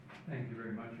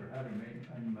much for having me.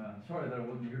 I'm sorry that I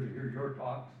wasn't here to hear your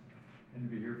talks and to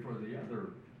be here for the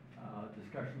other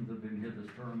discussions that have been here this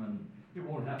term, and it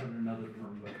won't happen another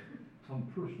term, but some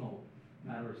personal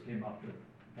matters came up that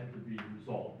had to be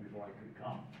resolved before I could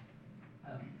come.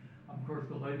 I'm of course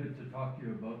delighted to talk to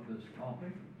you about this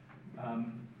topic.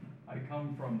 I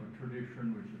come from a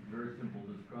tradition which is very simple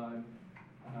to describe,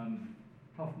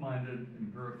 tough-minded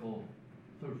empirical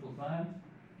social science,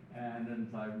 and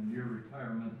as I'm near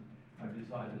retirement, I've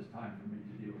decided it's time for me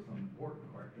to deal with some important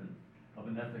questions of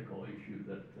an ethical issue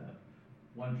that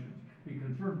one should be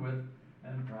concerned with,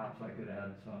 and perhaps I could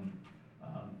add some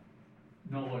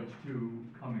knowledge to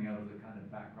coming out of the kind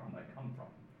of background I come from.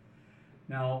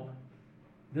 Now,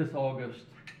 this August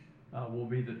will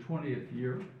be the 20th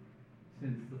year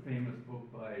since the famous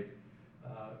book by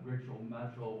Rachel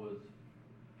Madzow was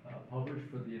published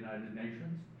for the United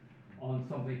Nations on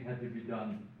something had to be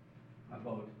done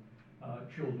about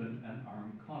children and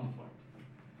armed conflict.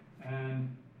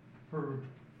 And her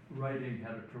writing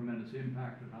had a tremendous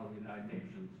impact on how the United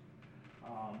Nations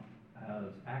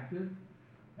has acted.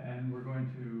 And we're going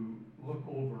to look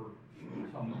over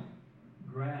some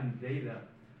grand data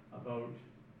about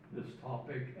this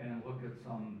topic and look at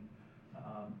some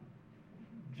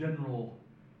general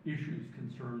issues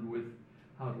concerned with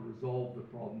how to resolve the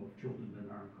problem of children in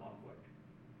armed conflict.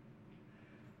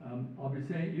 I'll be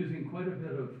using quite a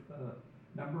bit of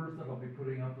numbers that I'll be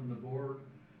putting up on the board.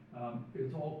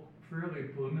 It's all fairly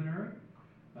preliminary.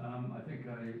 I think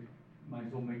I might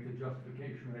as well make the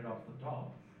justification right off the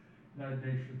top. The United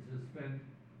Nations has spent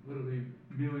literally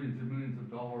millions and millions of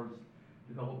dollars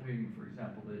developing, for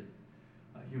example, the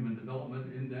Human Development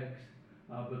Index,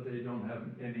 but they don't have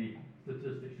any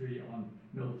statistics really on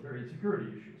military and security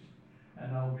issues.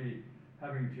 And I'll be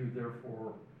having to,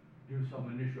 therefore, do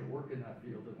some initial work in that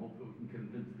field and hopefully we can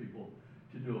convince people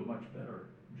to do a much better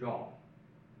job.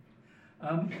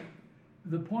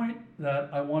 The point that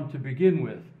I want to begin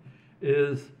with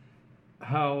is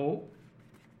how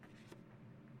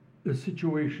the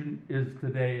situation is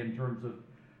today in terms of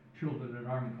children in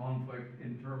armed conflict,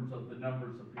 in terms of the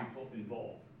numbers of people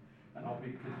involved. And I'll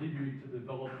be continuing to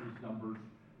develop these numbers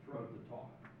throughout the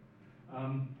talk.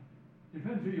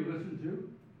 Depends who you listen to.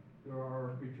 There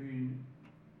are between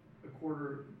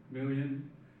 250,000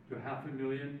 to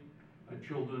 500,000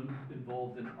 children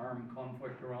involved in armed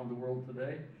conflict around the world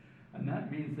today. And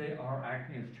that means they are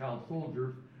acting as child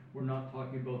soldiers. We're not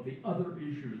talking about the other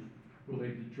issues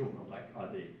related to children, like are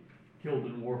they killed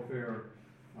in warfare,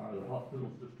 are the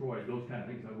hospitals destroyed, those kind of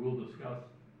things I will discuss.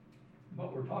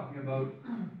 But we're talking about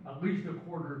at least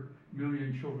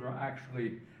 250,000 children are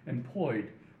actually employed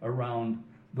around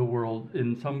the world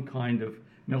in some kind of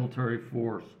military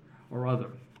force or other.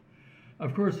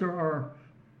 Of course, there are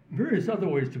various other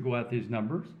ways to go at these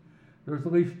numbers. There's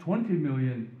at least 20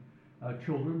 million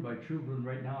children. By children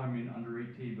right now, I mean under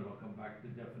 18, but I'll come back to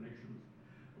definitions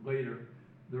later.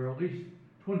 There are at least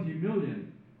 20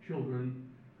 million children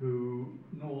who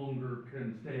no longer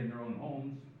can stay in their own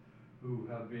homes, who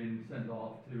have been sent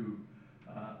off to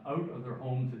out of their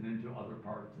homes and into other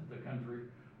parts of the country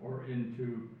or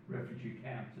into refugee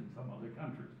camps in some other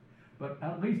countries. But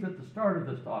at least at the start of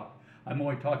this talk, I'm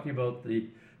only talking about the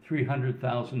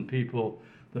 300,000 people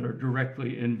that are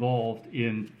directly involved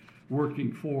in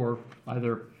working for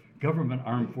either government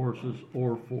armed forces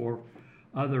or for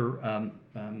other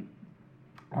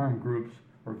armed groups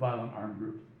or violent armed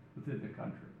groups within the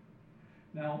country.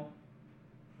 Now,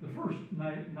 the first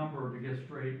number to get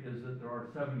straight is that there are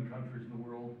 7 countries in the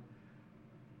world.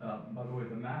 By the way,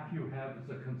 the map you have is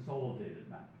a consolidated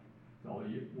map. So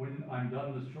when I'm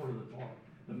done this short of the talk,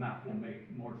 the map will make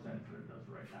more sense than it does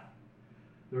right now.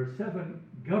 There are 7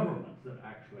 governments that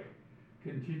actually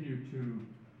continue to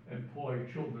employ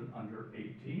children under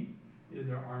 18 in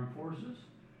their armed forces.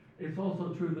 It's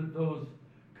also true that those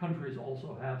countries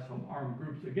also have some armed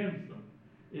groups against them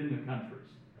in the countries.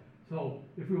 So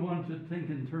if we want to think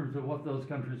in terms of what those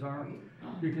countries are,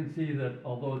 you can see that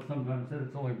although it's sometimes said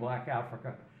it's only Black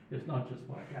Africa, it's not just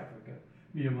Black Africa.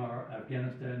 Myanmar,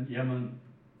 Afghanistan, Yemen,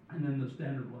 and then the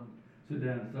standard one,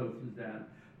 Sudan, South Sudan,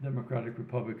 Democratic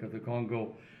Republic of the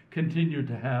Congo, continue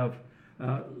to have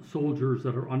soldiers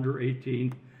that are under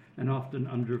 18 and often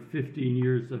under 15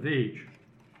 years of age.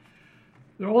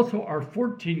 There also are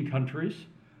 14 countries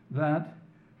that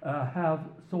have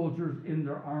soldiers in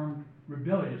their armed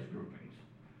rebellious groupings.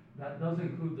 That does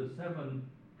include the 7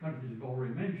 countries I've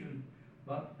already mentioned,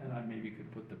 but, and I maybe could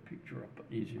put the picture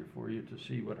up easier for you to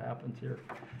see what happens here.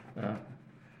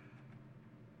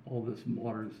 All this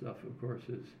modern stuff, of course,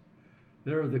 is,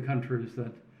 there are the countries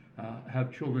that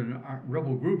have children,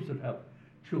 rebel groups that have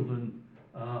children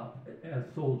as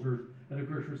soldiers. And of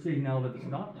course, we're seeing now that it's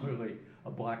not clearly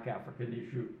a black African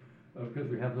issue, because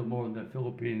we have them more in the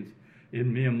Philippines,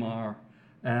 in Myanmar,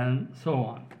 and so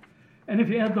on. And if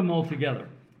you add them all together,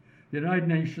 the United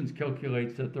Nations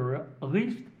calculates that there are at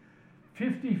least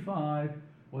 55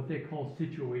 what they call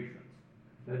situations.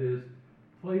 That is,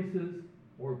 places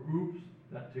or groups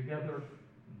that together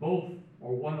both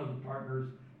or one of the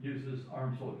partners uses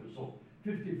armed soldiers. So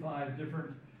 55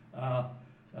 different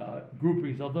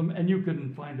groupings of them, and you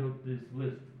can find out this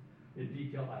list in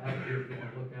detail. I have it here if you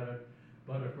want to look at it,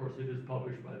 but of course it is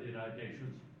published by the United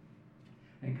Nations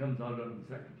and comes out of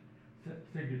the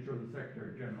signature of the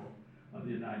Secretary General of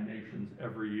the United Nations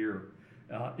every year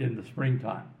in the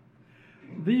springtime.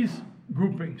 These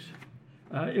groupings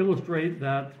illustrate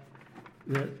that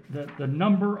the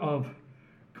number of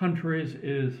countries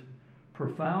is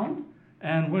profound,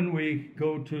 and when we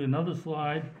go to another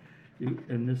slide,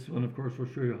 and this one of course will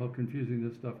show you how confusing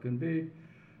this stuff can be.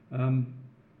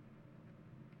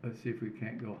 Let's see if we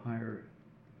can't go higher.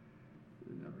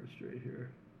 The number straight here.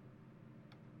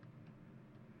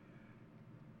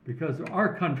 Because there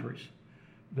are countries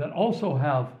that also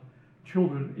have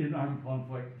children in armed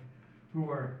conflict who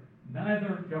are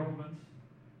neither governments,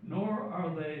 nor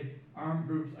are they armed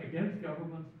groups against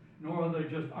governments, nor are they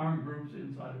just armed groups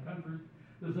inside of countries.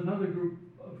 There's another group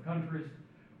of countries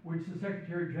which the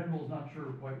Secretary General is not sure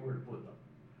quite where to put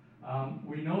them.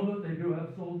 We know that they do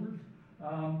have soldiers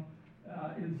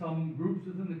in some groups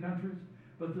within the countries,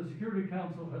 but the Security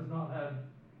Council has not had,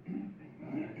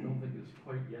 I don't think it's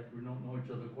quite yet, we don't know each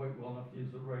other quite well enough to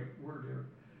use the right word here,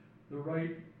 the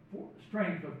right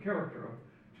strength of character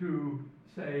to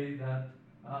say that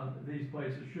these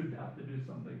places should have to do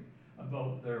something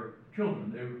about their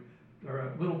children. They're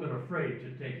a little bit afraid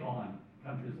to take on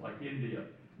countries like India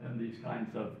and these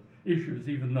kinds of issues,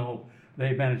 even though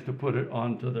they managed to put it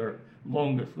onto their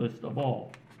longest list of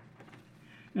all.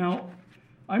 Now,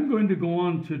 I'm going to go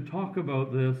on to talk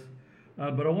about this,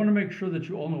 but I want to make sure that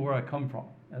you all know where I come from.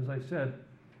 As I said,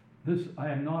 I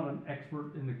am not an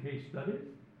expert in the case studies,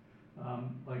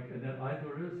 like Annette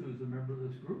Eidler is, who's a member of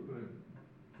this group,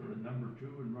 sort of number 2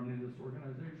 in running this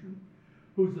organization,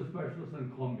 who's a specialist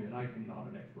in Colombia, and I am not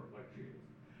an expert like she is.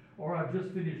 Or I've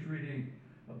just finished reading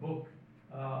a book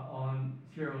on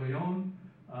Sierra Leone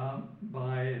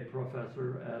by a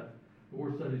professor at the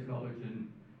War Studies College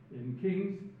in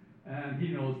King's, and he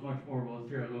knows much more about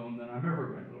Sierra Leone than I'm ever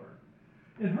going to learn.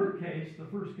 In her case, the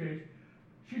first case,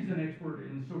 she's an expert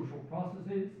in social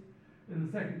processes. In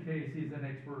the second case, he's an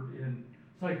expert in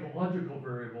psychological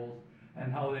variables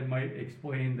and how they might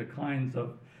explain the kinds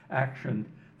of action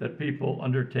that people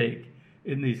undertake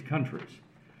in these countries.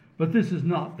 But this is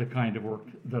not the kind of work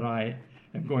that I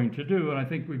am going to do, and I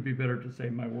think we'd be better to say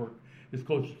my work is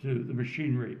closer to the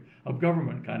machinery of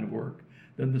government kind of work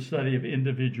than the study of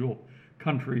individual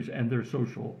countries and their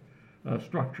social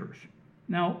structures.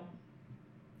 Now,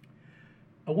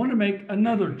 I want to make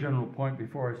another general point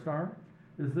before I start,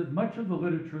 is that much of the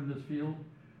literature in this field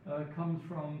comes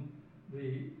from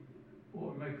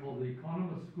what we might call the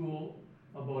economist school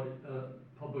about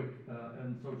public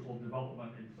and social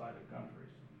development inside of countries.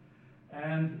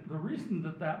 And the reason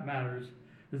that matters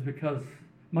is because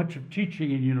much of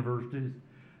teaching in universities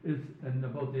and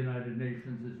about the United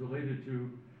Nations is related to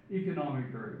economic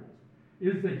variables.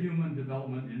 Is the Human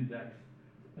Development Index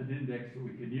an index that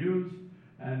we can use?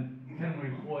 And can we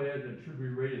employ it? And should we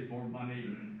raise more money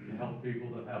to help people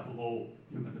that have low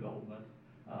human development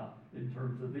in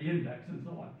terms of the index and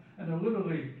so on? And there are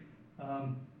literally,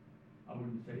 I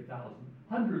wouldn't say thousands,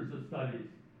 hundreds of studies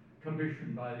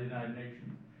commissioned by the United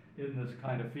Nations in this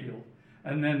kind of field.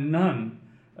 And then none,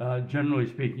 generally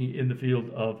speaking, in the field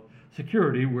of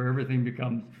security, where everything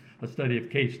becomes a study of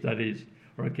case studies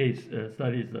or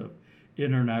studies of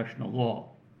international law.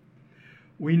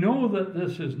 We know that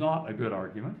this is not a good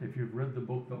argument. If you've read the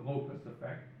book, The Locust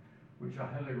Effect, which I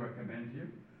highly recommend to you,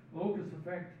 The Locust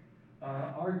Effect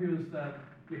argues that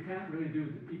you can't really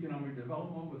do economic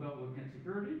development without looking at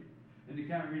security, and you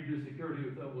can't really do security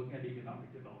without looking at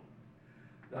economic development.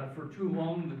 That for too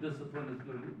long, the discipline has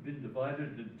been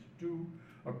divided into two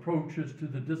approaches to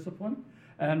the discipline,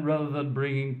 and rather than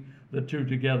bringing the two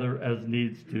together as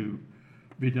needs to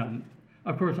be done.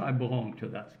 Of course, I belong to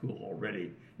that school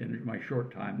already in my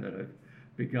short time that I've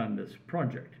begun this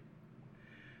project.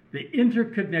 The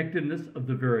interconnectedness of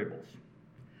the variables,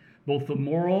 both the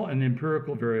moral and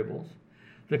empirical variables,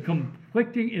 the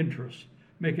conflicting interests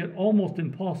make it almost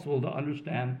impossible to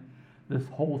understand this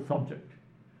whole subject.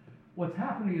 What's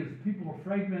happening is people are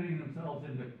fragmenting themselves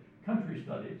into country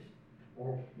studies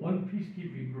or one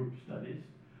peacekeeping group studies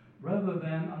rather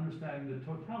than understanding the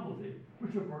totality,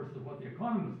 which of course is what the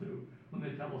economists do when they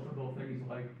tell us about things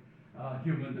like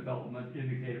human development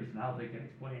indicators and how they can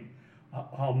explain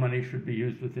how money should be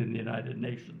used within the United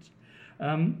Nations.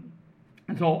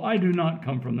 So I do not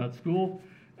come from that school,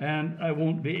 and I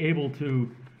won't be able to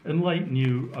enlighten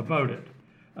you about it.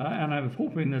 And I was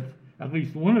hoping that at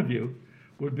least one of you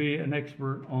would be an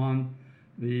expert on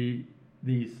each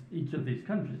of these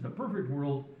countries. In a perfect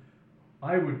world,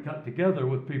 I would cut together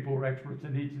with people who are experts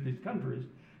in each of these countries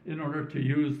in order to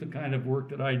use the kind of work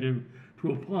that I do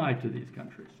to apply to these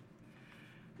countries.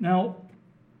 Now,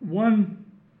 one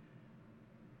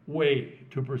way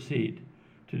to proceed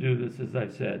to do this, as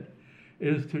I've said,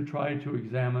 is to try to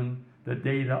examine the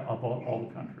data about all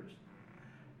the countries.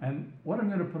 And what I'm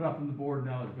going to put up on the board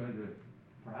now is going to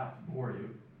perhaps bore you.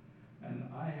 And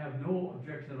I have no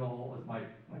objection at all, as my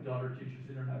daughter teaches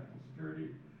international security.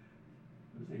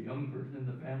 There's a young person in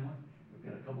the family.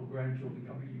 We've got a couple grandchildren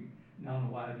coming. You now know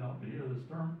why I've not been here this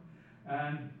term.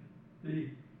 And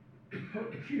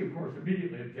she, of course,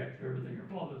 immediately objects to everything her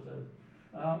father says.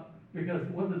 Because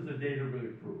what does the data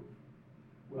really prove?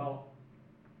 Well,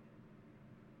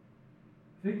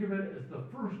 think of it as the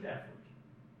first effort,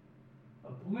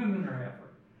 a preliminary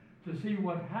effort, to see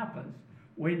what happens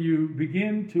when you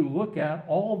begin to look at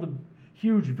all the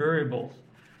huge variables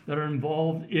that are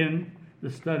involved in the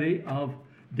study of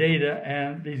data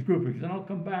and these groupings. And I'll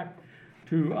come back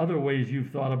to other ways you've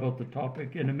thought about the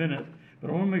topic in a minute, but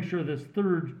I want to make sure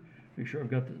I've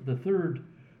got the third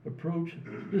approach.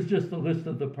 This is just a list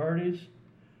of the parties.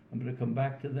 I'm going to come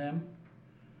back to them.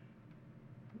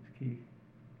 Let's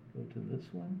go to this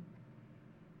one.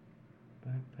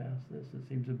 Back past this. It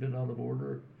seems a bit out of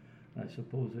order. I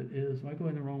suppose it is. Am I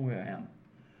going the wrong way?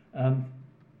 I am.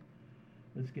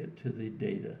 Let's get to the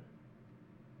data.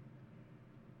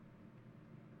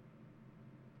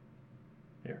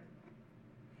 There.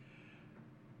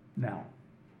 Now,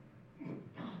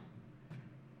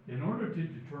 in order to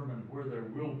determine where there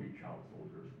will be child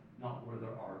soldiers, not where there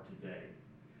are today,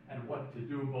 and what to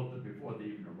do about them before they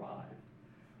even arrive,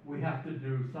 we have to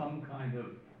do some kind of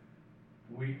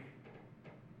weak,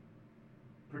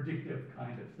 predictive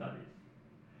kind of studies.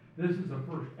 This is a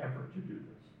first effort to do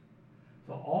this.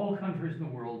 So all countries in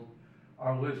the world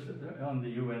are listed on the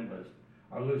UN list,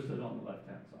 are listed on the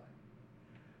left-hand side.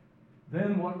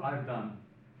 Then what I've done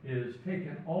is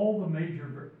taken all the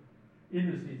major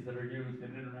indices that are used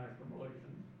in international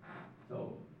relations.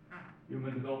 So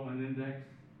Human Development Index,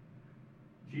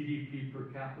 GDP per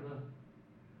capita,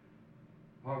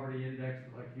 poverty index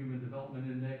like Human Development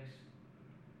Index,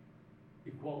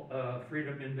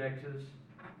 freedom indexes,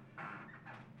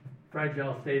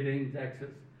 fragile state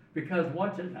indexes, because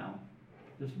watch it now,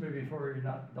 just maybe before you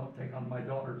don't take on my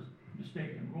daughter's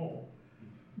mistaken role,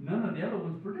 none of the other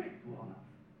ones predict well enough.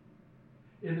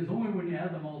 It is only when you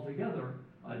add them all together,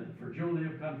 the fragility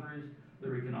of countries,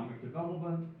 their economic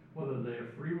development, whether they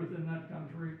are free within that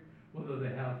country, whether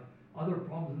they have other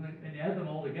problems, and you add them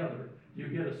all together, you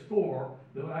get a score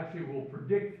that actually will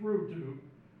predict through to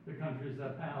the countries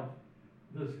that have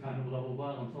this kind of level of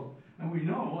violence. So, and we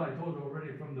know, I told you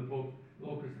already from the book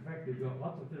Locus Effecti, you've got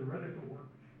lots of theoretical work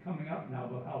coming up now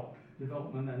about how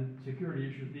development and security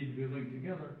issues need to be linked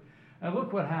together. And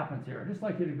look what happens here. I'd just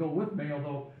like you to go with me,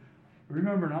 although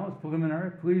remember now it's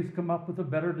preliminary. Please come up with a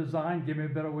better design. Give me a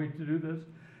better way to do this.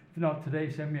 If not today,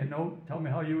 send me a note. Tell me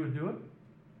how you would do it.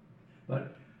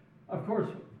 But of course,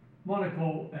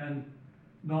 Monaco and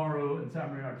Nauru and San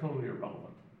Marino are totally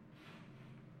irrelevant.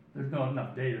 There's not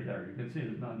enough data there. You can see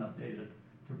there's not enough data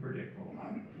to predict what will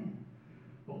happen.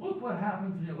 But look what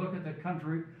happens when you look at the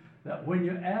country that when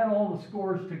you add all the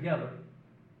scores together,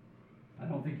 I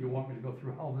don't think you want me to go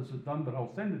through how this is done, but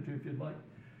I'll send it to you if you'd like.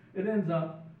 It ends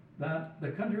up that the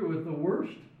country with the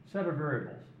worst set of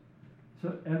variables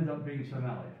ends up being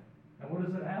Somalia. And what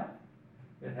does it have?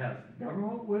 It has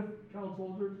government with child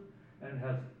soldiers, and it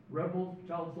has rebel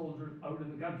child soldiers out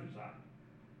in the countryside.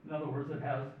 In other words, it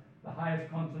has the highest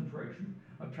concentration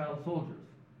of child soldiers.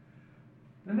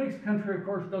 The next country, of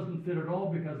course, doesn't fit at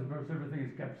all because, of course, everything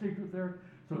is kept secret there,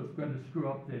 so it's going to screw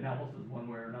up the analysis one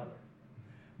way or another.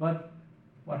 But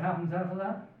what happens after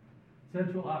that?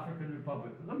 Central African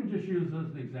Republic. Let me just use this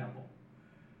as an example.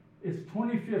 It's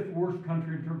 25th worst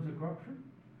country in terms of corruption.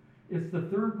 It's the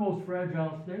third most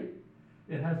fragile state.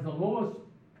 It has the lowest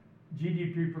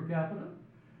GDP per capita.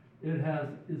 It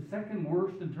is second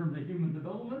worst in terms of human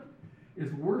development.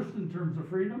 It's worst in terms of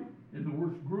freedom, in the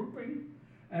worst grouping,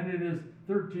 and it is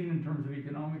 13 in terms of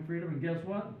economic freedom. And guess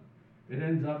what? It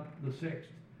ends up the 6th.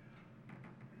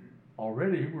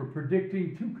 Already, we're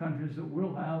predicting 2 countries that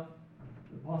will have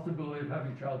the possibility of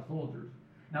having child soldiers.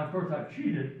 Now, of course, I've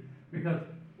cheated Because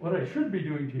what I should be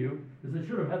doing to you is I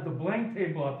should have had the blank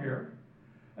table up here,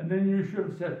 and then you should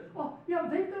have said, oh, yeah,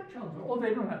 they've got child support. Oh,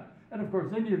 they don't have. And of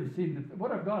course, then you'd have seen that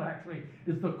what I've got actually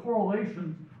is the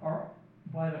correlations are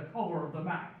by the color of the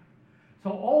map. So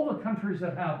all the countries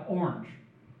that have orange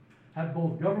have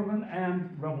both government and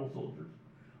rebel soldiers.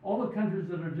 All the countries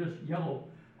that are just yellow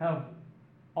have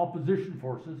opposition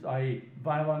forces, i.e.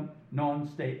 violent,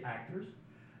 non-state actors.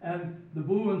 And the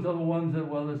blue ones are the ones that,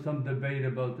 well, there's some debate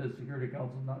about the Security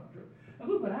Council, not true. And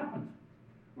look what happens.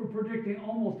 We're predicting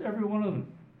almost every one of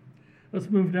them. Let's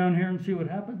move down here and see what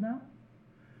happens now.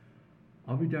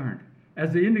 I'll be darned.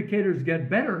 As the indicators get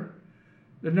better,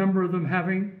 the number of them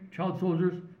having child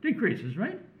soldiers decreases,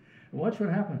 right? And watch what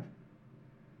happens.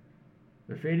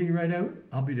 They're fading right out.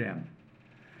 I'll be damned.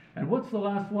 And what's the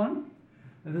last one?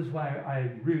 And this is why I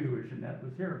really wish Annette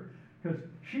was here, because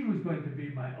she was going to be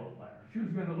my outlier. She was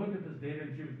going to look at this data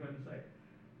and she was going to say,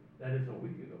 that is a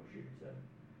week ago, she said.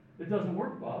 It doesn't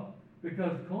work, Bob,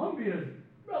 because Colombia is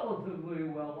relatively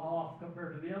well off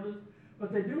compared to the others,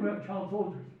 but they do have child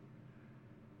soldiers.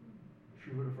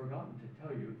 She would have forgotten to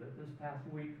tell you that this past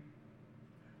week,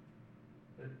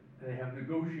 that they have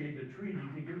negotiated a treaty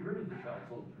to get rid of the child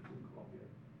soldiers in Colombia.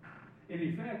 In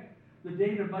effect, the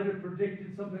data might have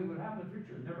predicted something would happen in the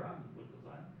future. It never happened with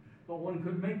design. But one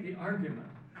could make the argument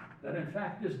that in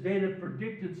fact this data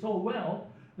predicted so well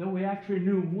that we actually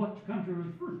knew what country was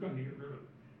first going to get rid of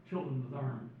children with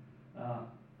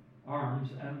arms,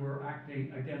 and we're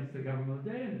acting against the government of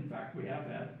the day. And in fact, we have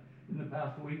had in the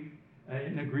past week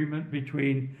an agreement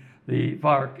between the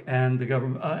FARC and the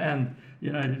government and the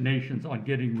United Nations on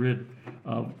getting rid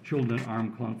of children in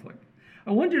armed conflict.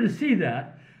 I want you to see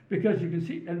that because you can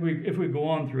see, and if we go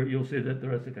on through it, you'll see that the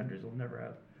rest of the countries will never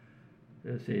have.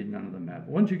 They'll see none of them have.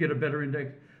 Once you get a better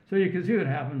index, so you can see what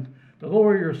happens. The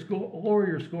lower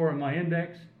your score on my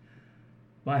index,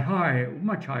 by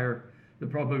much higher, the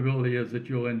probability is that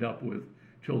you'll end up with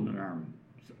children in arms,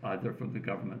 either from the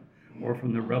government or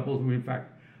from the rebels. We in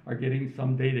fact are getting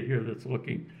some data here that's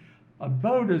looking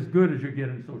about as good as you get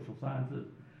in social sciences.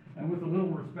 And with a little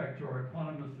respect to our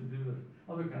economists who do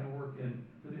the other kind of work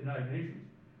for the United Nations,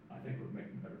 I think we're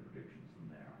making better predictions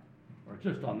than they are, or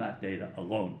just on that data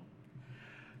alone.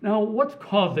 Now, what's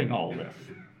causing all this?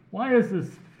 Why is this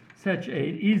such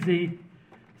an easy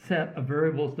set of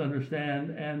variables to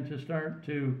understand and to start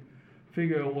to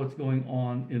figure out what's going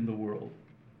on in the world?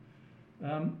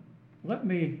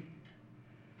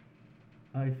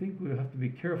 I think we have to be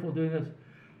careful doing this.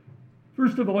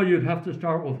 First of all, you'd have to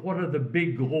start with what are the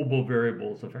big global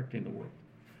variables affecting the world.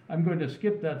 I'm going to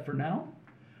skip that for now,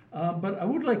 but I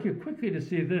would like you quickly to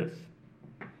see this.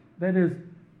 That is,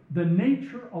 the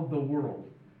nature of the world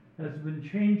has been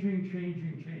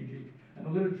changing, and the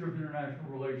literature of international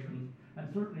relations, and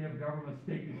certainly of government,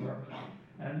 state departments,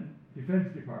 and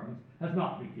defense departments, has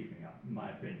not been keeping up, in my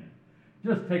opinion.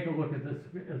 Just take a look at this.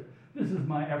 This is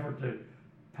my effort to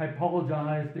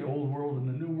typologize the old world and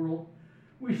the new world.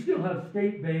 We still have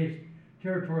state-based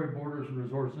territory, borders, and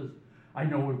resources. I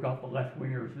know we've got the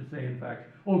left-wingers who say, in fact,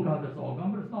 oh God, that's all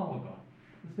gone, but it's not all gone.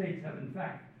 The states have, in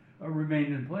fact,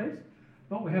 remained in place,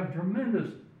 but we have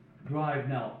tremendous drive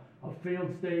now of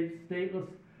failed states, stateless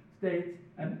states,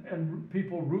 and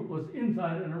people rootless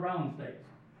inside and around states.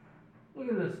 Look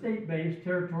at the state-based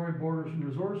territory, borders, and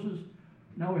resources.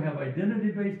 Now we have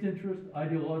identity-based interest,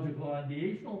 ideological,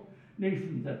 ideational,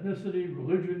 nations, ethnicity,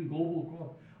 religion,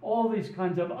 global, all these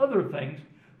kinds of other things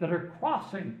that are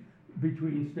crossing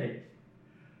between states.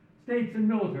 States and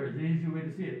militaries, the easy way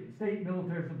to see it. State,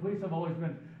 militaries, and police have always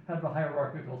had the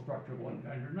hierarchical structure of one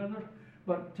kind or another.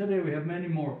 But today we have many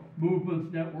more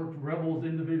movements, networks, rebels,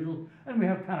 individuals, and we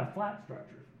have kind of flat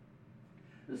structures.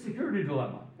 The security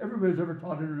dilemma. Everybody's ever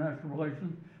taught international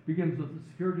relations begins with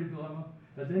the security dilemma.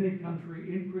 As any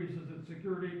country increases its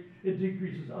security, it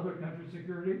decreases other countries'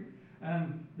 security.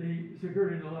 And the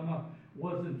security dilemma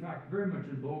was, in fact, very much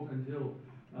in vogue until,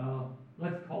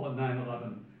 let's call it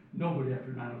 9/11. Nobody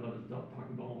after 9/11 stopped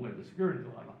talking about only the security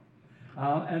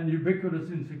dilemma. And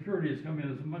ubiquitous insecurity has come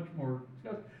in as much more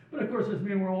discussed. But of course, this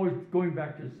means we're always going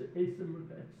back to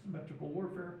asymmetrical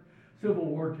warfare, civil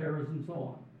war, terrorism, and so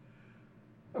on.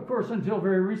 Of course, until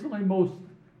very recently, most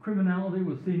criminality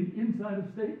was seen inside of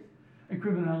states, and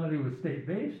criminality was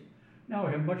state-based. Now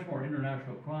we have much more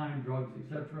international crime, drugs,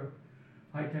 etc.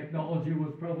 High technology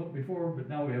was prevalent before, but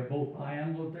now we have both high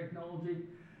and low technology.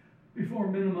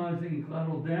 Before minimizing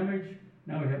collateral damage,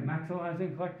 now we have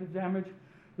maximizing collective damage.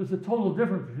 There's a total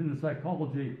difference between the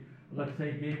psychology, let's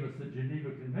say, gave us the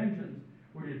Geneva Conventions,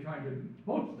 where you're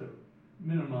supposed to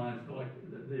minimize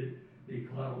the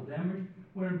collateral damage,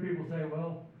 when people say,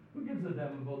 well, who gives a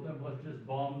damn about them? Let's just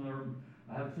bomb their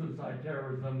have suicide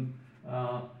terrorism,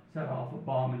 set off a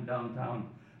bomb in downtown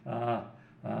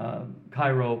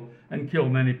Cairo and kill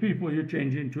many people. You're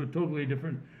changing to a totally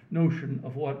different notion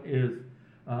of what is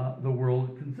the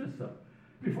world consists of.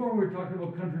 Before we were talking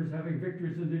about countries having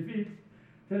victories and defeats.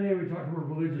 Today we talked about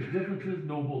religious differences,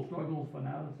 noble struggles,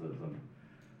 fanaticism.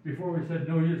 Before we said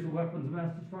no use of weapons of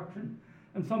mass destruction.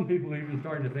 And some people are even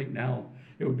starting to think now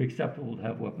it would be acceptable to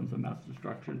have weapons of mass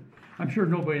destruction. I'm sure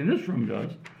nobody in this room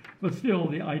does, but still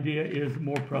the idea is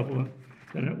more prevalent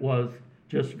than it was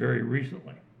just very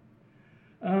recently.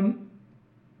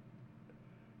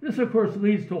 This, of course,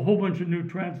 leads to a whole bunch of new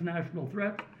transnational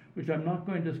threats, which I'm not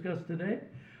going to discuss today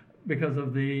because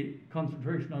of the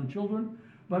concentration on children.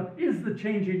 But is the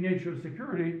changing nature of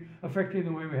security affecting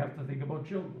the way we have to think about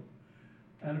children?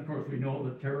 And of course, we know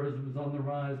that terrorism is on the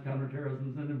rise,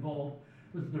 counterterrorism is involved.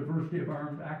 There's a diversity of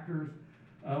armed actors.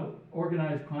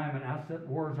 Organized crime and asset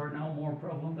wars are now more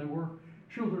prevalent than they were.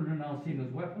 Children are now seen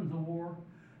as weapons of war.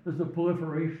 There's a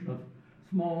proliferation of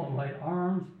small and light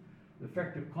arms.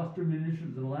 Effective cluster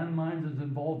munitions and landmines is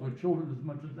involved with children as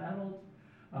much as adults.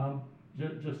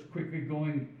 Just quickly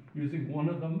using one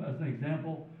of them as an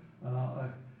example,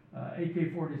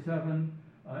 AK-47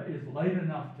 is light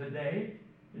enough today.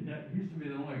 It used to be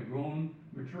that only a grown,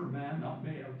 mature man, not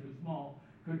me, I was too small,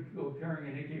 could go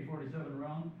carrying an AK-47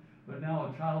 around. But now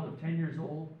a child of 10 years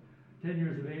old, 10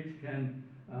 years of age, can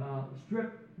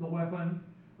strip the weapon,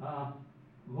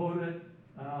 load it,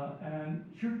 and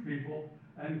shoot people,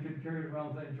 and can carry it around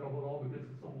without any trouble at all because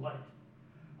it's so light.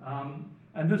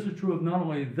 And this is true of not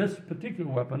only this particular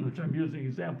weapon, which I'm using as an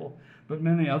example, but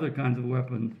many other kinds of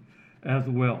weapons as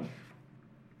well.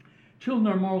 Children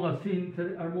are more seen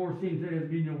today as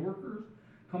media workers,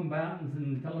 combatants in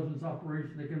intelligence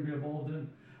operations they can be involved in.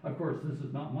 Of course, this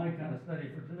is not my kind of study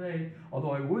for today,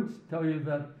 although I would tell you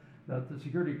that the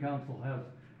Security Council has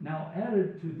now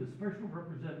added to the special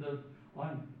representative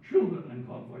on children and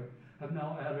conflict, have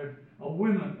now added a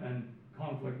women and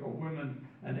conflict or women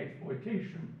and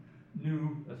exploitation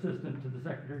new assistant to the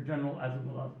Secretary General as of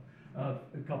the last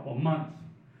a couple of months.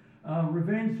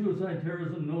 Revenge, suicide,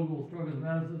 terrorism, noble struggles,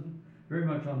 fanaticism, very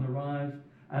much on the rise,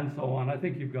 and so on. I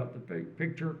think you've got the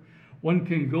picture. One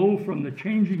can go from the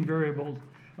changing variables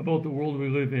about the world we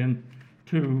live in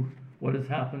to what is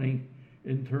happening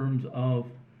in terms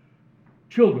of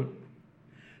children.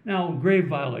 Now, grave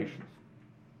violations.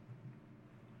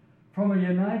 From a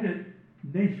United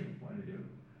Nations point of view,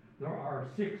 there are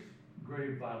 6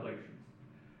 grave violations.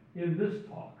 In this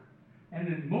talk, and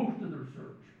in most of the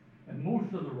research, and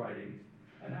most of the writings,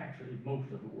 and actually most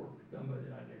of the work done by the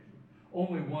United Nations,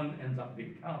 only one ends up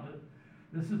being counted.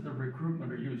 This is the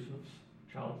recruitment or use of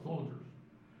child soldiers.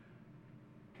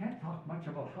 Can't talk much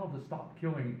about how to stop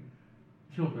killing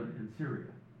children in Syria.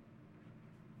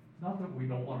 It's not that we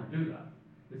don't want to do that.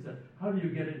 It's that how do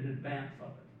you get in advance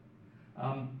of it?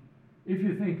 If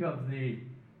you think of the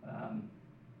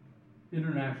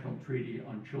International Treaty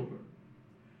on Children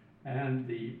and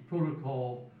the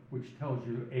protocol which tells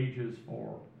you ages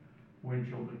for when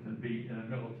children can be in a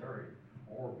military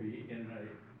or be in a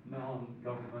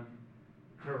non-government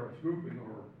terrorist grouping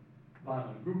or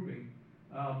violent grouping,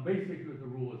 basically the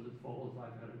rule is as follows.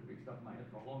 I've had it mixed up in my head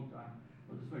for a long time.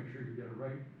 I'll just make sure you get it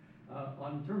right.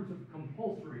 On terms of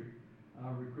compulsory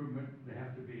recruitment, they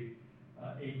have to be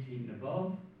 18 and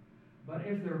above. But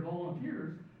if they're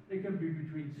volunteers, they can be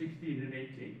between 16 and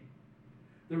 18.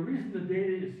 The reason the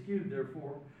data is skewed,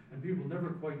 therefore, and people never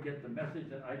quite get the message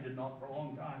that I did not for a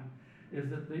long time, is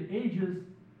that the ages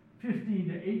 15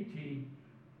 to 18,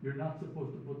 you're not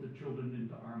supposed to put the children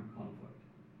into armed conflict.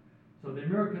 So the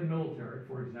American military,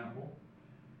 for example,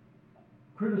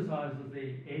 criticizes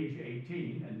the age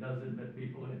 18 and does admit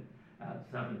people in at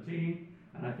 17,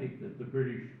 and I think that the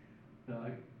British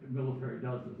military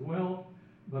does as well,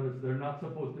 but they're not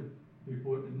supposed to be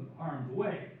put in harm's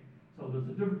way. So there's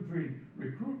a difference between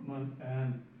recruitment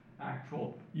and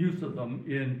actual use of them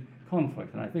in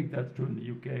conflict, and I think that's true in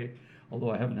the UK, although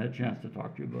I haven't had a chance to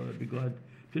talk to you about it. I'd be glad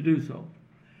to do so.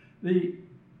 The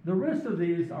rest of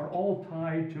these are all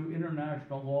tied to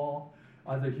international law,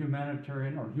 either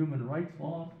humanitarian or human rights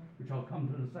law, which I'll come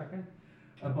to in a second,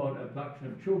 about abduction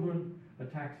of children,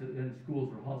 attacks in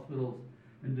schools or hospitals,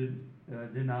 and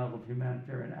denial of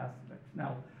humanitarian aspects.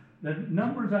 Now, the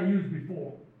numbers I used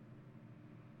before,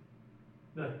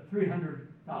 the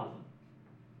 300,000,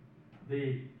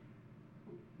 the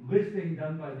listing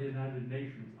done by the United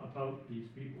Nations about these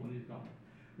people in these countries,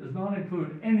 does not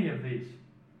include any of these.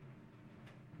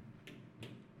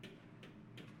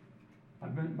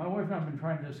 My wife and I have been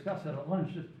trying to discuss it at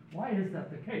lunch, just why is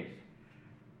that the case?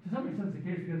 To some extent it's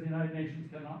the case because the United Nations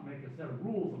cannot make a set of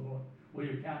rules about well,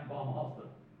 you can't bomb a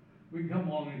hospital. We can come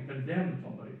along and condemn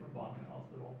somebody for bombing a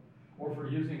hospital, or for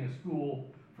using a school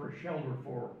for a shelter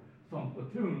for some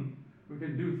platoon. We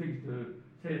can do things to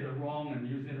say they're wrong and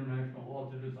use international law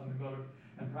to do something about it,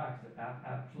 and practice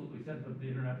absolutely send them to the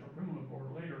International Criminal Court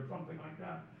later, or something like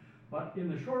that. But in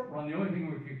the short run, the only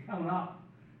thing we can count up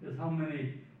is how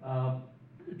many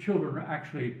children are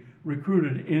actually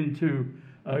recruited into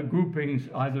groupings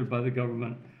either by the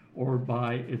government or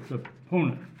by its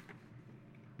opponents.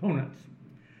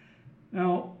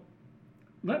 Now,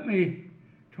 let me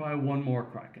try one more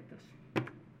crack at this.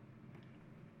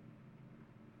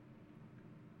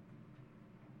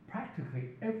 Practically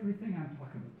everything I'm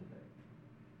talking about today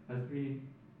has been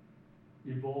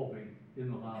evolving in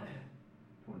the last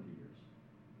 20 years.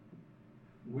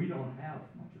 We don't have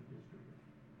much of history.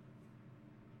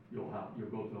 You'll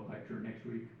go to a lecture next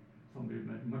week. Somebody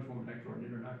much more an expert in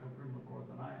International Criminal Court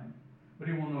than I am, but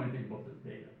he won't know anything about this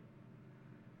data.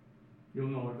 You'll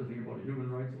know everything about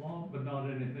human rights law, but not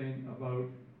anything about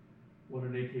what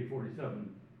an AK-47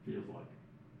 feels like.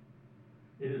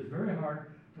 It is very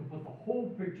hard to put the whole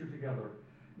picture together.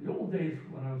 In the old days,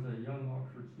 when I was a young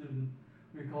Oxford student,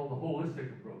 we called the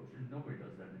holistic approach, and nobody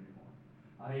does that anymore.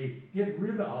 I get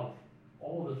rid of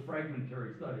all this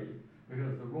fragmentary study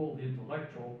because the role of the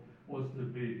intellectual was to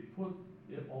be put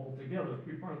it all together,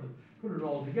 be part of the put it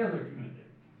all together community,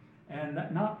 and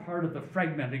not part of the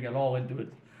fragmenting it all into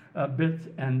its bits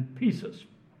and pieces.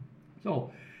 So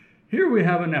here we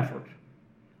have an effort.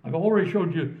 I've already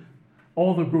showed you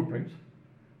all the groupings.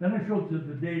 Then I showed you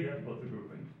the data about the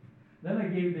groupings. Then I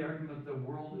gave the argument that the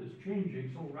world is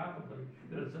changing so rapidly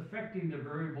that it's affecting the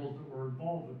variables that were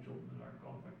involved with children in armed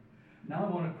conflict. Now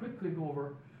I want to quickly go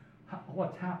over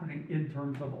what's happening in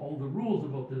terms of all the rules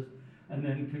about this, and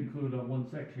then conclude on one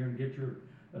section here and get your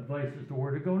advice as to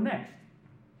where to go next.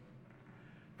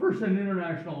 First, in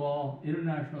international law,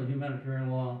 international humanitarian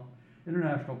law,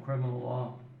 international criminal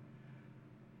law,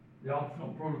 the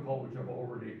optional protocol, which I've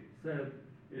already said,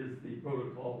 is the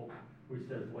protocol which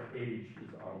says what age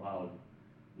are allowed.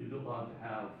 You're allowed to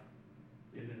have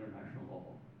in international law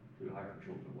to hire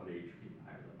children, what age can you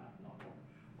hire them at, not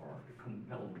more, or to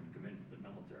compel them to come into the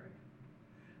military.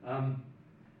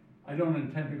 I don't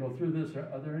intend to go through this.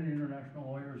 Are there any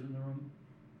international lawyers in the room?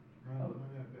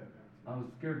 I was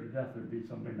scared to death there'd be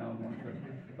somebody now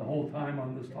the whole time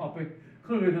on this topic.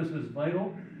 Clearly this is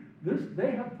vital.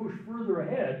 They have pushed further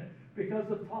ahead because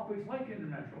of topics like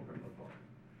International Criminal Court.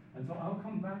 And so I'll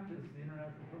come back to the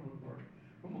International Criminal Court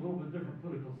from a little bit different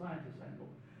political scientist angle.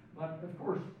 But of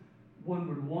course, one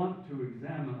would want to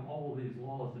examine all of these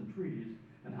laws and treaties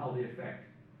and how they affect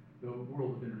the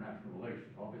world of international relations.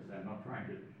 Obviously, I'm not trying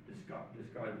to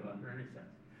discard them under any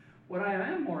sense. What I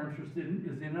am more interested in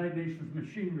is the United Nations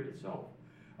machinery itself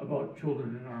about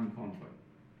children in armed conflict.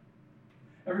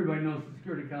 Everybody knows the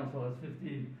Security Council has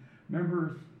 15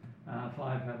 members, 5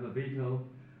 have a veto,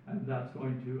 and that's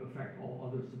going to affect all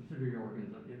other subsidiary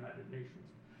organs of the United Nations.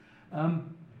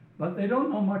 But they don't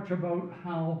know much about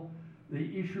how the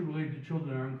issue related to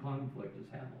children in armed conflict is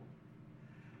handled.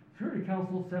 Security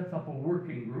Council sets up a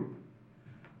working group.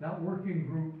 That working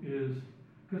group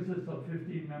consists of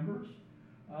 15 members.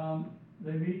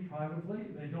 They meet privately.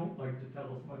 They don't like to tell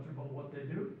us much about what they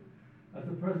do. At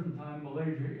the present time,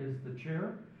 Malaysia is the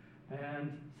chair,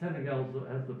 and Senegal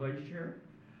has the vice chair.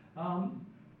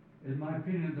 In my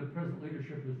opinion, the present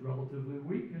leadership is relatively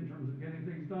weak in terms of getting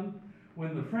things done.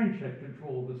 When the French had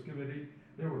control of this committee,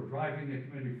 they were driving the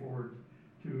committee forward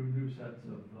to new sets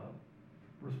of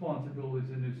responsibilities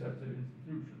and new sets of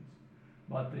institutions.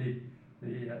 But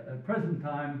the at present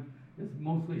time is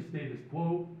mostly status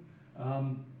quo.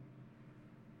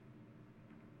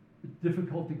 It's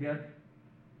difficult to get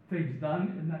things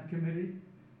done in that committee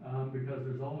because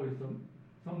there's always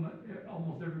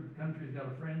almost every country's got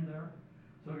a friend there.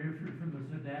 So if you're from the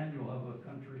Sudan, you'll have a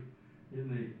country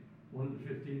in one of the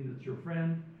 15 that's your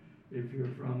friend. If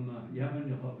you're from Yemen,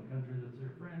 you'll have a country that's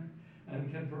your friend,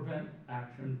 and can prevent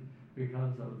action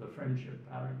because of the friendship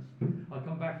patterns. I'll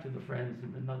come back to the friends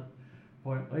in another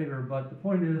point later, but the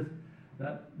point is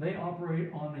that they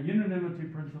operate on a unanimity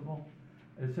principle.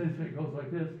 Essentially, it goes like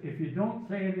this: if you don't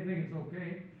say anything, it's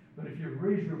okay, but if you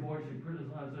raise your voice and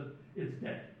criticize it, it's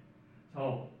dead.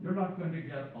 So you're not going to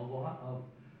get a lot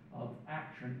of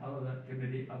action out of that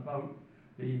committee about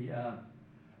the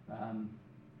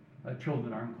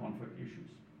children armed conflict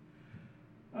issues.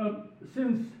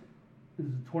 Since this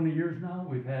is 20 years now,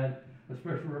 we've had a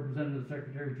special representative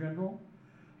Secretary General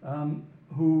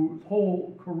whose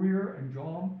whole career and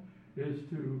job is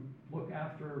to look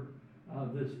after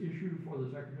this issue for the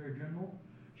Secretary General.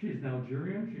 She's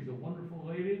Nigerian. She's a wonderful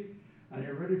lady. And are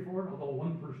you ready for it? Although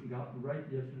one person got it right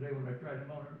yesterday when I tried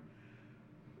him out.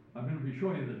 I'm going to be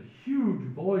showing you the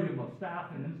huge volume of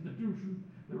staff and institutions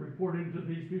that report into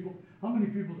these people. How many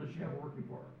people does she have working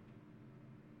for her?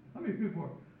 How many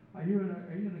people are you in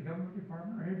a government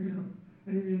department? Are any of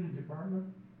you in a department?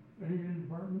 Any of you in a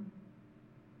department?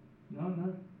 No,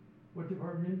 not? What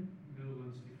department?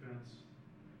 Netherlands Defense.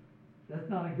 That's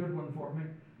not a good one for me.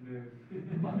 No.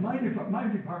 My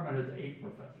department has 8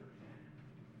 professors.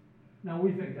 Now,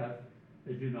 we think that's,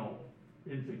 as you know,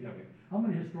 insignificant. How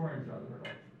many historians are there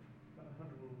at Oxford?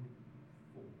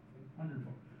 104.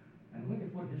 104. And look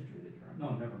at what history they turn.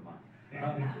 No, never mind.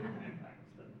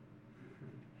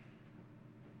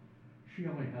 She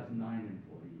only has 9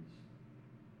 employees.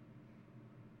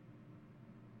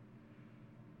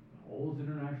 All those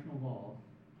international laws,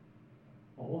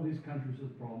 all these countries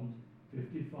with problems,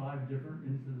 55 different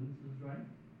incidences, right?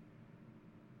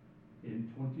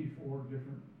 In 24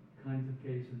 different kinds of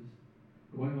cases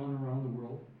going on around the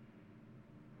world.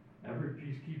 Every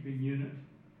peacekeeping unit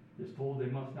is told they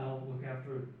must now look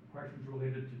after questions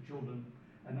related to children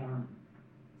and armed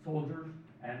soldiers.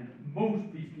 And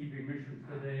most peacekeeping missions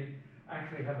today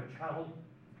actually have a child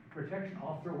protection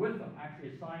officer with them, actually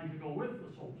assigned to go with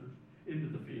the soldiers into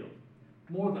the field.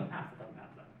 More than half of them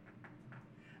have that.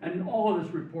 And all of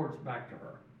this reports back to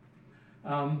her.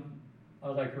 I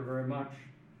like her very much.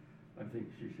 I think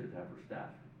she should have her staff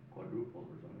quadrupled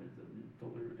or something. It's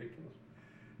totally ridiculous.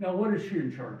 Now, what is she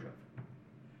in charge of?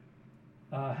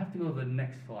 I have to go to the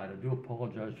next slide. I do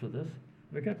apologize for this.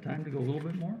 Have I got time to go a little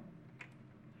bit more?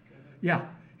 Yeah.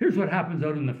 Here's what happens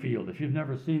out in the field. If you've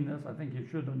never seen this, I think you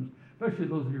should, especially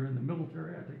those of you who are in the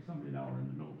military. I think some of you now are in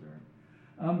the military.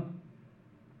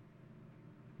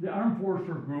 The Armed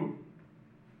Forces Group,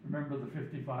 remember the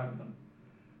 55 of them,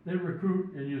 they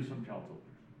recruit and use some child soldiers.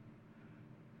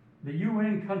 The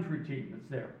UN country team that's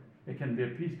there, it can be a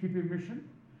peacekeeping mission,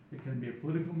 it can be a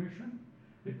political mission,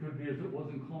 it could be, as it was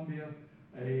in Colombia,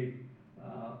 a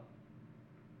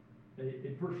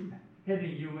person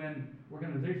heading UN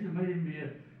organization. It might even be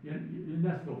a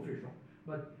UNESCO official.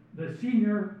 But the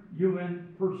senior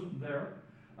UN person there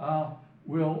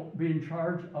will be in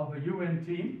charge of a UN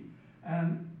team,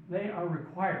 and they are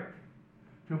required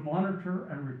to monitor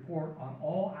and report on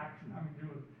all action having to do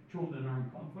with children in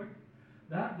armed conflict.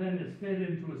 That then is fed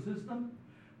into a system,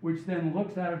 which then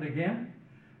looks at it again,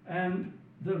 and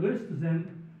the list is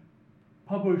then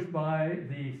published by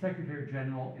the Secretary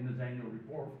General in his annual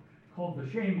report, called the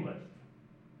shame list.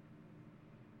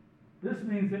 This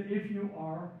means that if you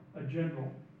are a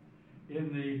general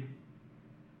in the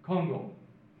Congo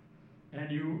and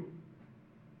you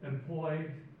employ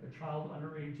a child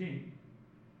under 18,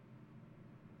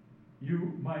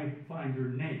 you might find your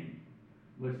name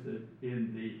listed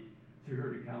in the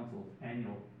Security Council's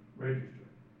annual register.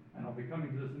 And I'll be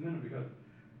coming to this in a minute because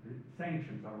the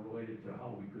sanctions are related to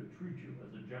how we could treat you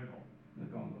as a general in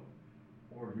the Congo,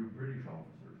 or you British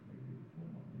officers.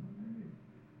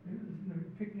 Maybe this is going to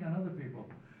be picking on other people.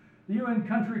 The UN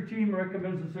country team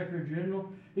recommends the Secretary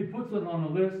General. He puts it on a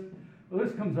list. The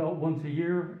list comes out once a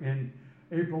year in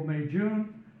April, May,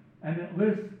 June, and it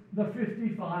lists the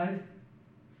 55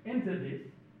 entities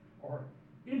or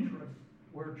interests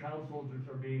where child soldiers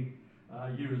are being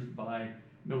used by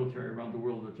military around the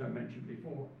world, which I mentioned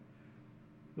before.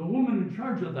 The woman in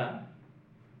charge of that,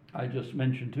 I just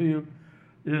mentioned to you,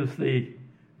 is the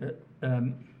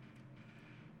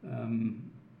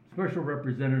Special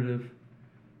Representative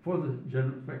for the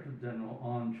Inspector General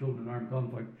on Children in Armed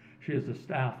Conflict. She has a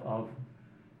staff of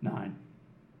 9.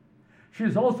 She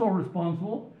is also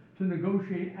responsible to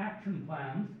negotiate action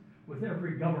plans with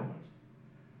every government.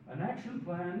 An action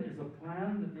plan is a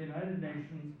plan that the United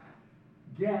Nations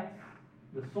gets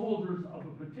the soldiers of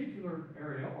a particular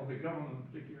area, or the government of a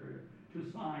particular area,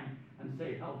 to sign and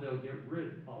say how they'll get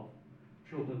rid of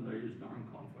children that are used in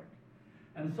armed conflict.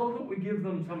 And so that we give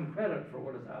them some credit for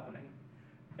what is happening,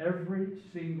 every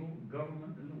single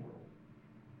government in the world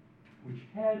which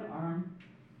had armed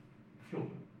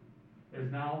children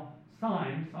has now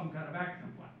signed some kind of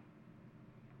action plan.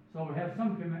 So we have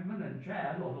some commitment, and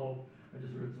Chad, although I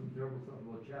just heard some terrible stuff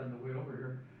about Chad on the way over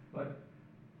here, but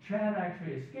Chad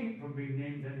actually escaped from being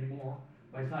named anymore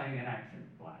by signing an action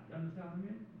plan. Do you understand what I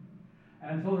mean?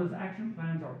 And so those action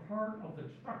plans are part of the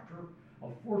structure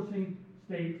of forcing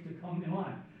states to come in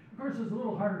line. Of course, it's a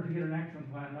little harder to get an action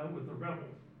plan out with the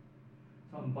rebels,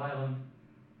 some violent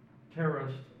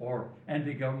terrorist or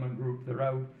anti-government group that are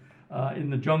out in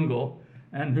the jungle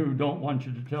and who don't want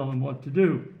you to tell them what to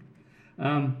do.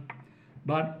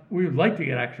 But we would like to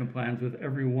get action plans with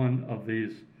every one of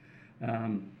these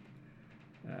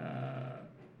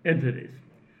entities.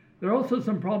 There are also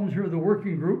some problems here with the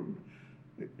working group.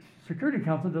 Security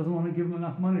Council doesn't want to give them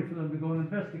enough money for them to go and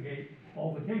investigate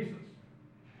all the cases.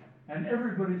 And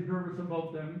everybody's nervous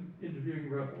about them interviewing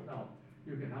rebels. Now,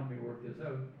 you can help me work this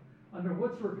out. Under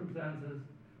what circumstances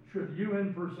should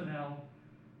UN personnel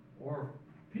or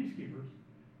peacekeepers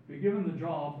be given the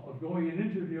job of going and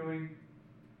interviewing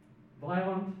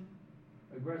violent,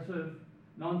 aggressive,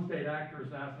 non-state actors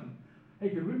and ask them, hey,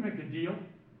 could we make a deal?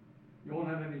 You won't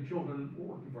have any children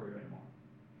working for you anymore.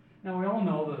 Now, we all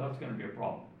know that that's going to be a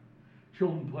problem.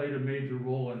 Children played a major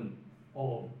role in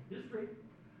all of history.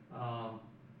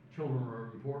 Children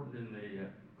were important in the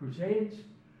Crusades.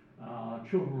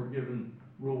 Children were given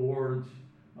rewards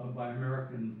by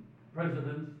American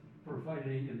presidents for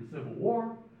fighting in the Civil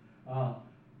War.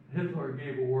 Hitler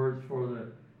gave awards for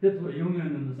the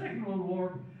Hitler-Jugend in the Second World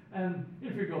War. And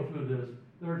if you go through this,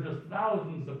 there are just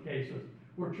thousands of cases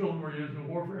where children were used in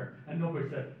warfare, and nobody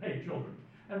said, hey, children.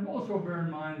 And also bear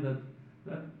in mind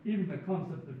that even the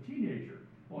concept of teenager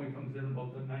only comes in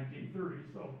about the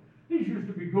 1930s. So these used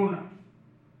to be grown-ups.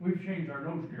 We've changed our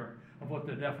notion here of what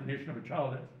the definition of a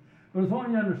child is. But as long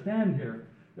as you understand here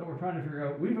that we're trying to figure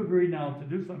out, we've agreed now to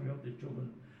do something about these children.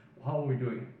 How are we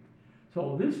doing it?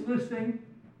 So this listing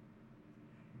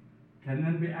can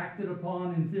then be acted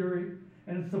upon in theory,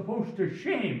 and it's supposed to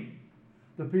shame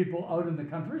the people out in the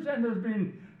countries, and there's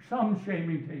been some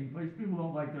shaming taking place. People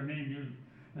don't like their name used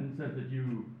and said that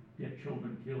you get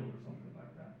children killed or something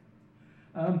like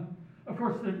that. Of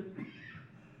course,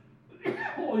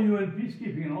 all UN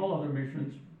peacekeeping and all other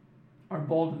missions are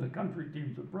involved in the country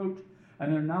team's approach,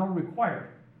 and they're now required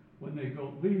when they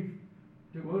leave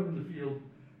to go out in the field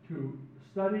to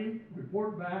study,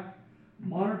 report back,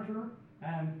 monitor,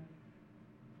 and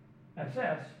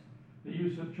assess the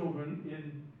use of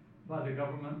children by the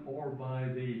government or by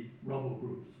the rebel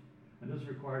groups. And this is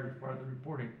required as part of the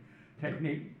reporting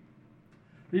technique.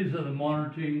 These are the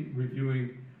monitoring,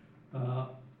 reviewing,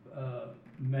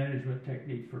 management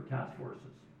techniques for task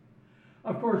forces.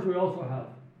 Of course, we also have,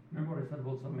 remember what I said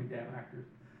about so many damn actors?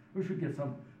 We should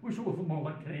go more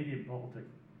like Canadian politics.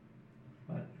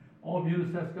 But all of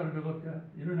UNICEF's got to be looked at,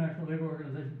 International Labour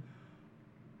Organization,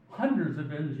 hundreds of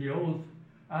NGOs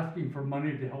asking for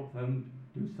money to help them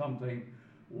do something,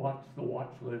 watch the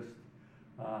watch list,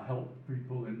 help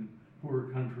people in poorer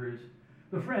countries.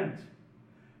 The Friends,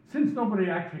 since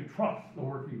nobody actually trusts the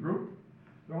working group,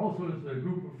 there also is a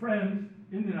group of friends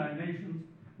in the United Nations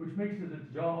which makes it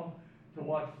its job to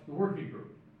watch the working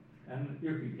group. And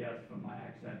you can guess from my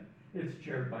accent, it's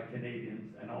chaired by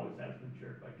Canadians and always has been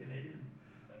chaired by Canadians.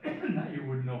 That you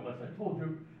wouldn't know unless I told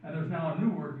you. And there's now a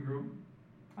new working group,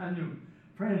 a new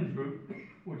Friends group,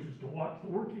 which is to watch the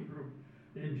working group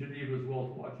in Geneva as well,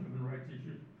 to watch human rights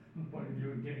issues from the point of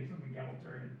view of getting some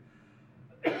egalitarian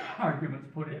arguments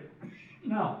put in.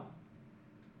 Now,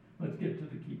 let's get to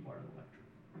the key part of the lecture.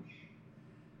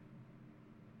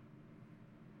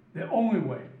 The only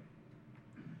way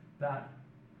that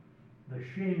the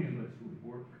shaming list would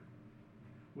work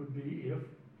would be if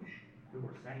there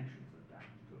were sanctions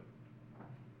attached to it.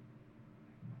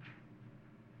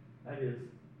 That is,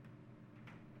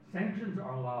 sanctions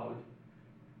are allowed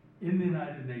in the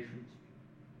United Nations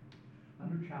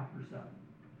under Chapter 7.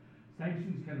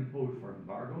 Sanctions can impose for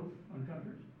embargoes on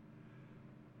countries.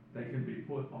 They can be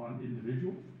put on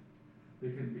individuals.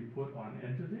 They can be put on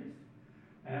entities.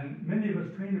 And many of us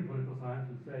trained in political science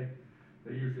would say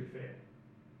they usually fail.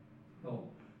 So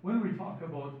when we talk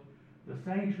about the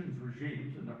sanctions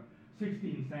regimes, and there are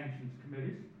 16 sanctions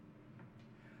committees,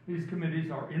 these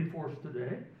committees are in force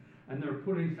today, and they're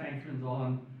putting sanctions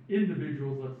on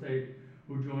individuals, let's say,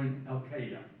 who join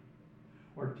Al-Qaeda,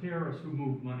 or terrorists who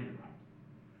move money around.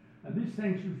 And these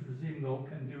sanctions regime, though,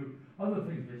 can do other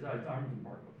things besides arms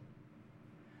embargoes.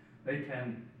 They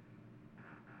can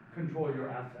control your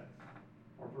assets,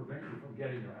 or prevent you from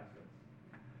getting your assets.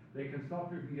 They can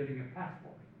stop you from getting a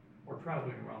passport, or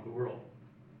traveling around the world.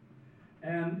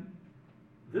 And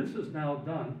this is now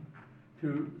done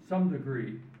to some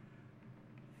degree.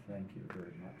 Thank you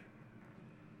very much.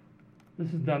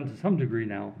 This is done to some degree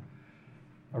now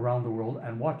around the world,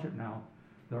 and watch it now.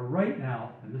 There are right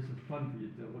now, and this is fun for you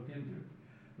to look into,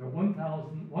 there are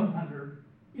 1,100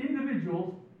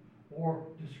 individuals or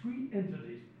discrete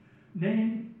entities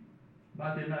named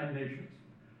by the United Nations.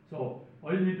 So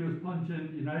all you need to do is punch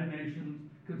in United Nations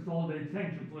Consolidated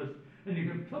Sanctions List,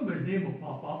 and somebody's name will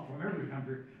pop up from every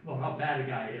country about how bad a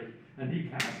guy is, and he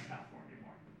can't have a passport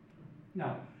anymore.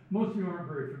 Now, most of you aren't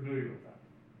very familiar with that.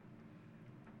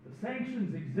 The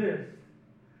sanctions exist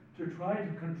to try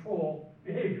to control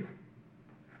behavior.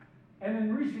 And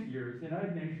in recent years, the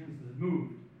United Nations has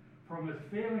moved from its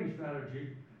failing strategy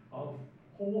of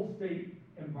whole state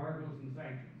embargoes and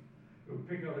sanctions. It would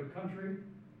pick out a country,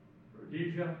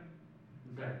 Rhodesia,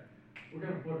 and say, we're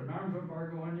gonna put an arms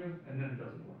embargo on you, and then it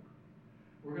doesn't work.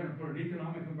 We're gonna put an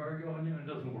economic embargo on you, and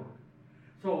it doesn't work.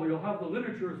 So you'll have the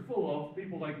literature is full of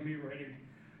people like me writing,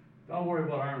 don't worry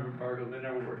about arms embargo, they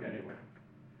never work anyway.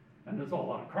 And there's all a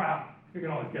lot of crap. You can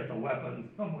always get the weapons,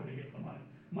 some way to get the money.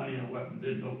 Money and weapons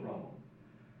is no problem.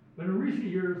 But in recent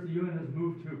years, the UN has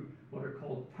moved to what are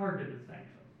called targeted sanctions.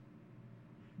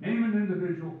 Name an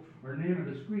individual or name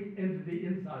a discrete entity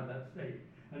inside that state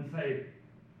and say,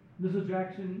 Mrs.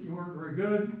 Jackson, you weren't very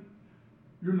good,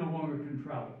 you no longer can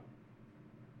travel.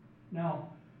 Now,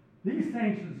 these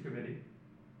sanctions committee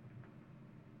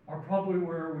are probably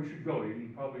where we should go. You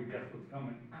can probably guess what's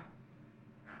coming.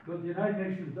 But the United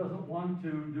Nations doesn't want to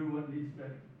do what needs to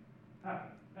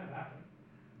happen.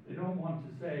 They don't want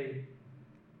to say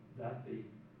that the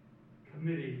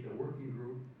committee, the working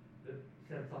group that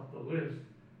sets up the list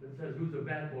that says who's a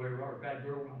bad boy or a bad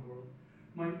girl around the world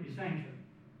might be sanctioned.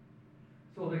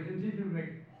 So they continue to make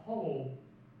hollow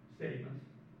statements.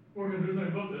 We're going to do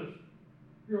something about this.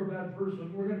 You're a bad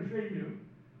person. We're going to shame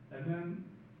you. And then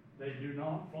they do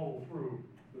not follow through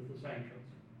with the sanctions.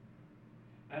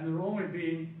 And they're only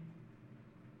being,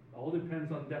 all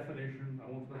depends on definition.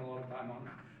 I won't spend a lot of time on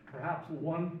it. Perhaps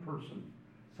one person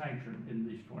sanctioned in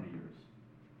these 20 years.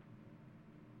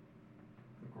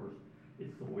 Of course,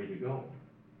 it's the way to go.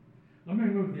 Let me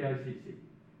move the ICC,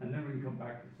 and then we can come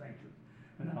back to sanctions,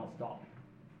 and then I'll stop.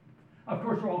 Of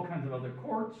course, there are all kinds of other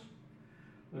courts,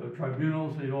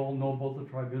 tribunals. You all know about the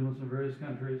tribunals in various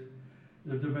countries,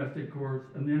 the domestic courts,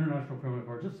 and the International Criminal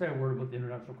Court. Just say a word about the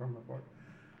International Criminal Court.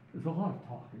 There's a lot of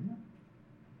talk, isn't there?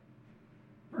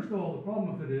 First of all, the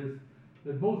problem with it is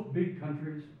that most big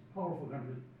countries, powerful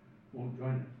countries, won't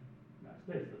join it. The United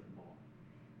States doesn't belong.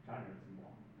 China doesn't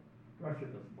belong. Russia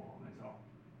doesn't belong, and so on.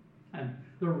 And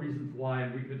there are reasons why,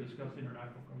 and we could discuss the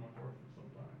International Criminal Court for some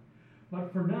time.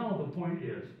 But for now, the point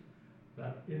is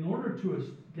that in order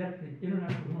to get the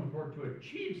International Criminal Court to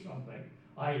achieve something,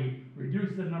 i.e.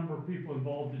 reduce the number of people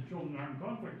involved in children armed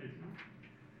conflict issues,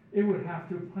 it would have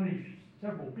to punish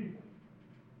several people.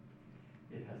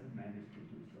 It hasn't managed to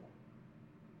do so.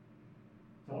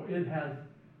 So it has,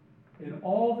 in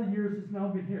all the years it's now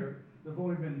been here, there have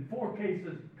only been 4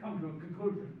 cases come to a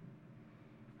conclusion.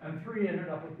 And 3 ended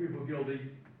up with people guilty.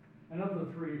 And of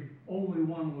the 3, only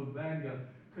one, Lubanga,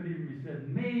 could even be said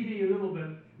maybe a little bit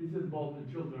is involved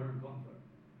in children armed conflict.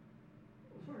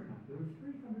 Oh, sorry, no, there were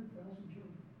 300,000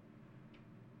 children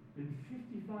in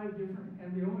 55 different,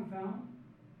 and they only found,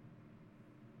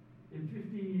 in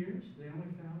 15 years, they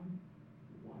only found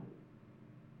 1.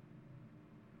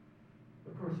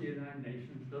 Of course, the United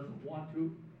Nations doesn't want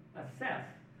to assess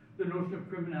the notion of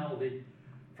criminality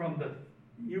from the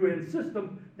UN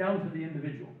system down to the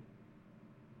individual.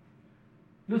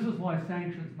 This is why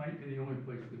sanctions might be the only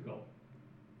place to go.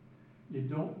 You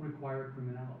don't require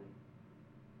criminality.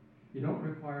 You don't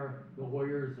require the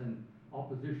lawyers and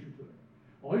opposition to it.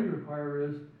 All you require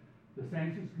is the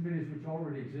sanctions committees which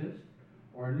already exist,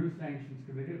 or a new sanctions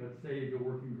committee, let's say the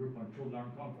Working Group on Children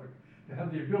Armed Conflict, to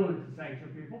have the ability to sanction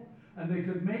people, and they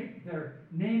could make their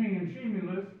naming and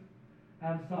shaming list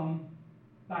have some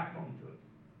backbone to it.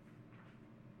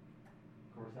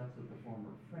 Of course, that's what the former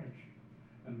French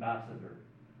ambassador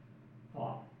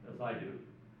thought, as I do,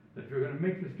 that if you're going to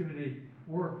make this committee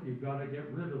work, you've got to get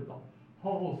rid of the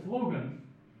hollow slogans,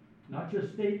 not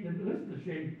just state and list the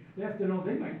shame. They have to know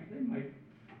they might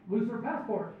lose their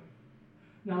passport.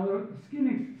 Now, the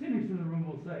cynics in the room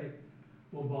will say,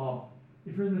 well, Bob,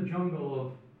 if you're in the jungle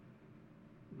of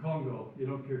Congo, you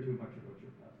don't care too much about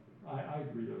your passport. I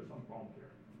agree there's some problems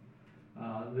here.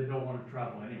 They don't want to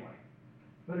travel anyway.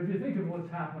 But if you think of what's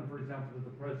happened, for example, with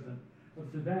the president of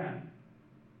Sudan,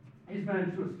 he's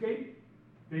managed to escape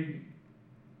being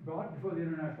brought before the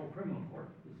International Criminal Court.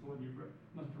 This is what you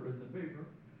must have read in the paper,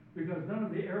 because none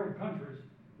of the Arab countries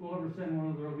will ever send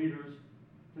one of their leaders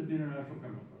to the International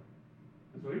Criminal Court.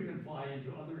 And so he can fly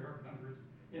into other Arab countries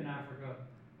in Africa,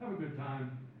 have a good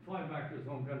time, fly back to his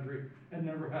home country, and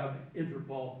never have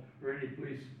Interpol or any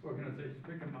police organizations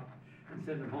pick him up and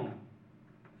send him home.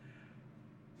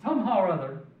 Somehow or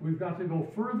other, we've got to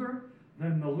go further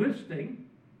than the listing,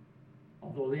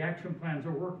 although the action plans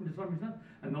are working to some extent,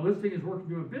 and the listing is working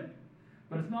to a bit,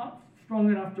 but it's not strong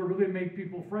enough to really make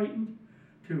people frightened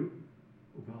to,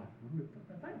 oh God, I'm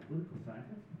a political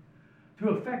scientist, to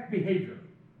affect behavior.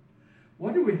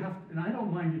 What do we have, and I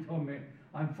don't mind you telling me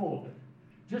I'm full of it,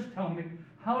 just tell me,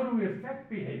 how do we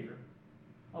affect behavior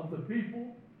of the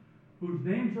people whose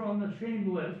names are on the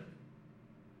shame list,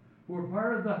 who are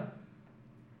part of the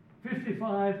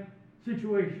 55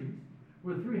 situations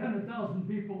where 300,000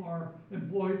 people are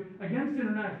employed against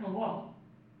international law,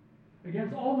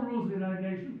 against all the rules of the United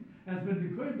Nations, has been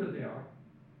declared that they are,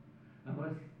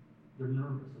 unless they're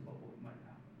nervous about what might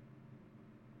happen.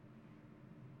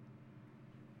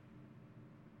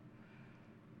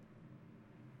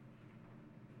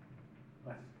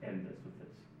 Let's end this with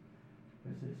this.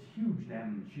 There's this huge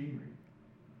damn machinery.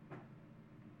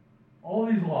 All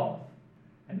these laws,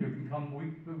 and you can come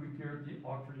week to week here at the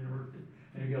Oxford University,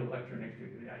 and you get a lecture next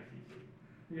week at the ICC.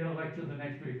 You get a lecture the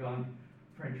next week on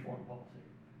French foreign policy.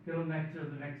 Get a lecture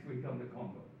the next week on the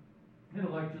Congo. Get a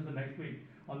lecture the next week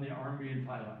on the army in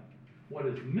Thailand. What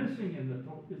is missing in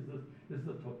is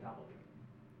the totality.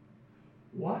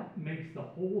 What makes the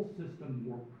whole system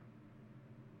work?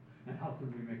 And how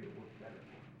can we make it work better?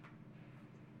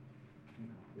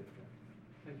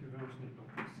 Thank you very much, Nico.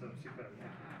 It's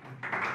super.